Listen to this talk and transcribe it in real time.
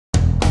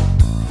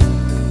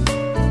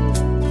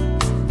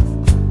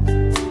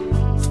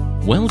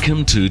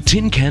Welcome to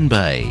Tin Can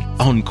Bay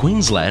on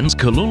Queensland's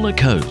Cooloola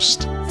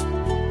Coast.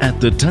 At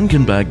the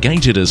Tuncunba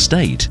Gated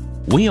Estate,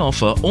 we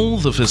offer all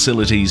the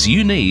facilities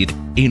you need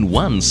in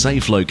one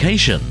safe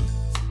location.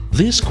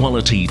 This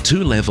quality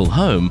two-level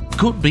home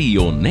could be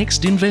your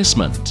next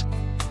investment.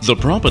 The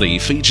property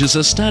features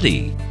a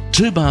study,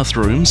 2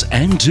 bathrooms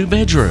and 2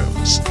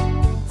 bedrooms,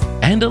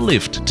 and a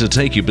lift to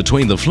take you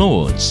between the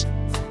floors.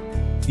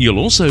 You'll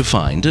also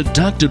find a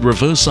ducted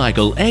reverse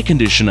cycle air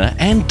conditioner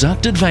and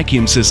ducted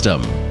vacuum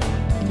system.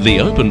 The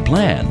open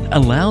plan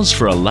allows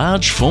for a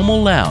large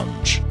formal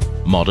lounge,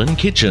 modern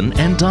kitchen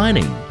and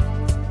dining.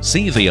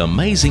 See the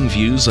amazing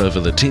views over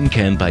the Tin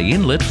Can Bay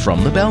Inlet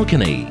from the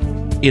balcony.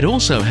 It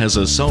also has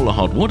a solar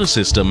hot water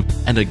system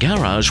and a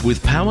garage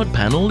with powered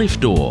panel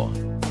lift door.